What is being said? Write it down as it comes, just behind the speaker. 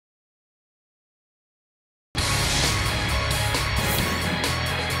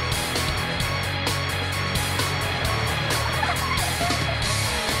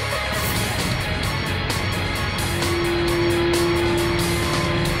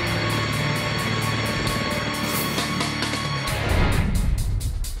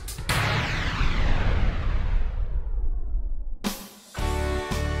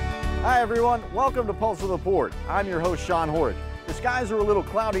Hi everyone, welcome to Pulse of the Port. I'm your host Sean Horridge. The skies are a little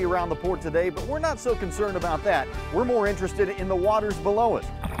cloudy around the port today, but we're not so concerned about that. We're more interested in the waters below us.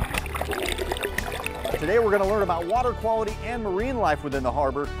 Today we're going to learn about water quality and marine life within the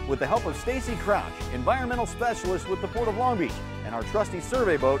harbor with the help of Stacy Crouch, environmental specialist with the Port of Long Beach, and our trusty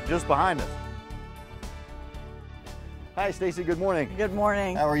survey boat just behind us. Hi Stacy, good morning. Good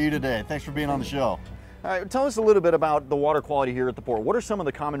morning. How are you today? Thanks for being on the show. All right, tell us a little bit about the water quality here at the port. What are some of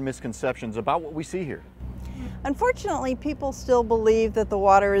the common misconceptions about what we see here? Unfortunately, people still believe that the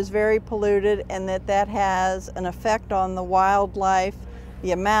water is very polluted and that has an effect on the wildlife,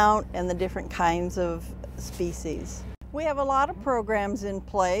 the amount, and the different kinds of species. We have a lot of programs in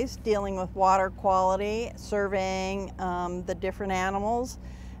place dealing with water quality, surveying the different animals,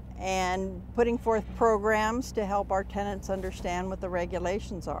 and putting forth programs to help our tenants understand what the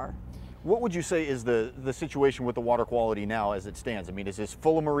regulations are. What would you say is the situation with the water quality now as it stands? I mean, is this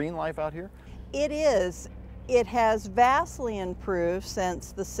full of marine life out here? It is. It has vastly improved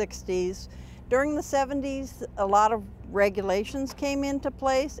since the 60s. During the 70s, a lot of regulations came into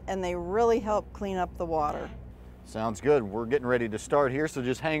place and they really helped clean up the water. Sounds good. We're getting ready to start here, so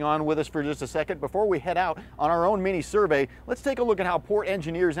just hang on with us for just a second. Before we head out on our own mini survey, let's take a look at how port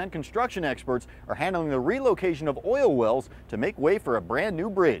engineers and construction experts are handling the relocation of oil wells to make way for a brand new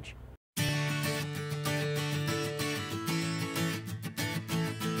bridge.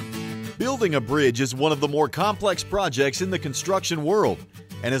 Building a bridge is one of the more complex projects in the construction world.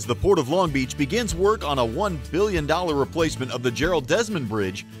 And as the Port of Long Beach begins work on a $1 billion replacement of the Gerald Desmond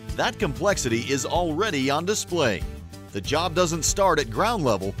Bridge, that complexity is already on display. The job doesn't start at ground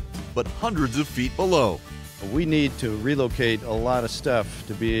level, but hundreds of feet below. We need to relocate a lot of stuff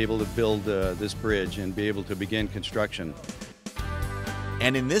to be able to build this bridge and be able to begin construction.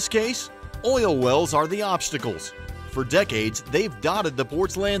 And in this case, oil wells are the obstacles. For decades, they've dotted the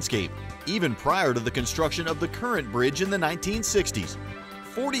port's landscape, even prior to the construction of the current bridge in the 1960s.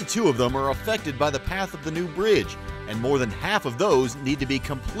 42 of them are affected by the path of the new bridge, and more than half of those need to be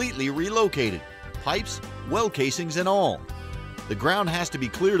completely relocated, pipes, well casings and all. The ground has to be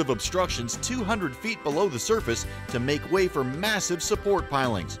cleared of obstructions 200 feet below the surface to make way for massive support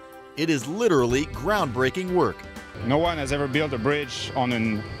pilings. It is literally groundbreaking work. No one has ever built a bridge on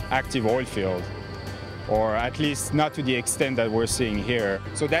an active oil field, or at least not to the extent that we're seeing here.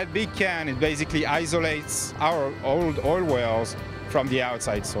 So that big can, it basically isolates our old oil wells from the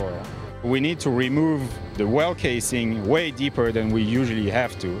outside soil. We need to remove the well casing way deeper than we usually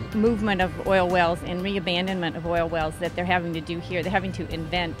have to. Movement of oil wells and reabandonment of oil wells that they're having to do here, they're having to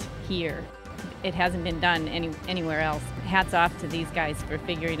invent here. It hasn't been done anywhere else. Hats off to these guys for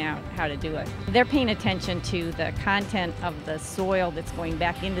figuring out how to do it. They're paying attention to the content of the soil that's going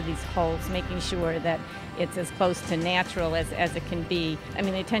back into these holes, making sure that it's as close to natural as it can be. I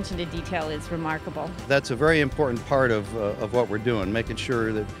mean, the attention to detail is remarkable. That's a very important part of what we're doing, making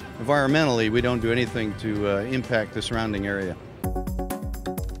sure that environmentally we don't do anything to impact the surrounding area.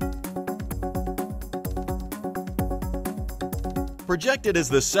 Projected as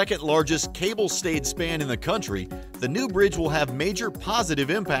the second largest cable-stayed span in the country, the new bridge will have major positive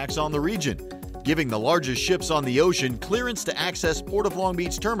impacts on the region, giving the largest ships on the ocean clearance to access Port of Long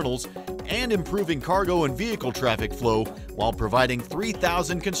Beach terminals and improving cargo and vehicle traffic flow while providing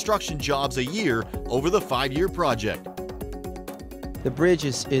 3,000 construction jobs a year over the 5-year project. The bridge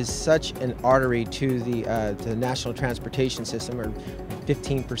is such an artery to the national transportation system, where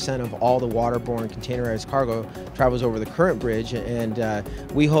 15% of all the waterborne containerized cargo travels over the current bridge, and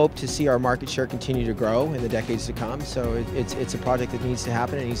we hope to see our market share continue to grow in the decades to come. So it's a project that needs to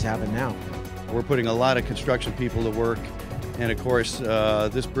happen, and it needs to happen now. We're putting a lot of construction people to work, and of course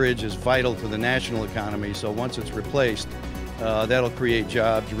this bridge is vital to the national economy, so once it's replaced, that'll create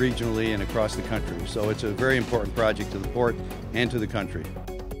jobs regionally and across the country. So it's a very important project to the port and to the country.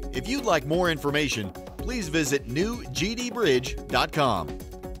 If you'd like more information, please visit newgdbridge.com.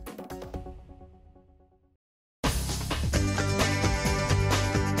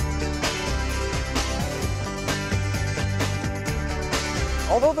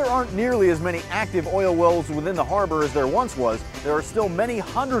 Although there aren't nearly as many active oil wells within the harbor as there once was, there are still many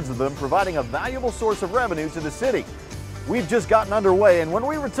hundreds of them providing a valuable source of revenue to the city. We've just gotten underway, and when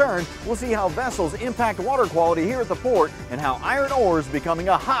we return, we'll see how vessels impact water quality here at the port and how iron ore is becoming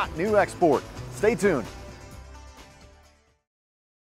a hot new export. Stay tuned.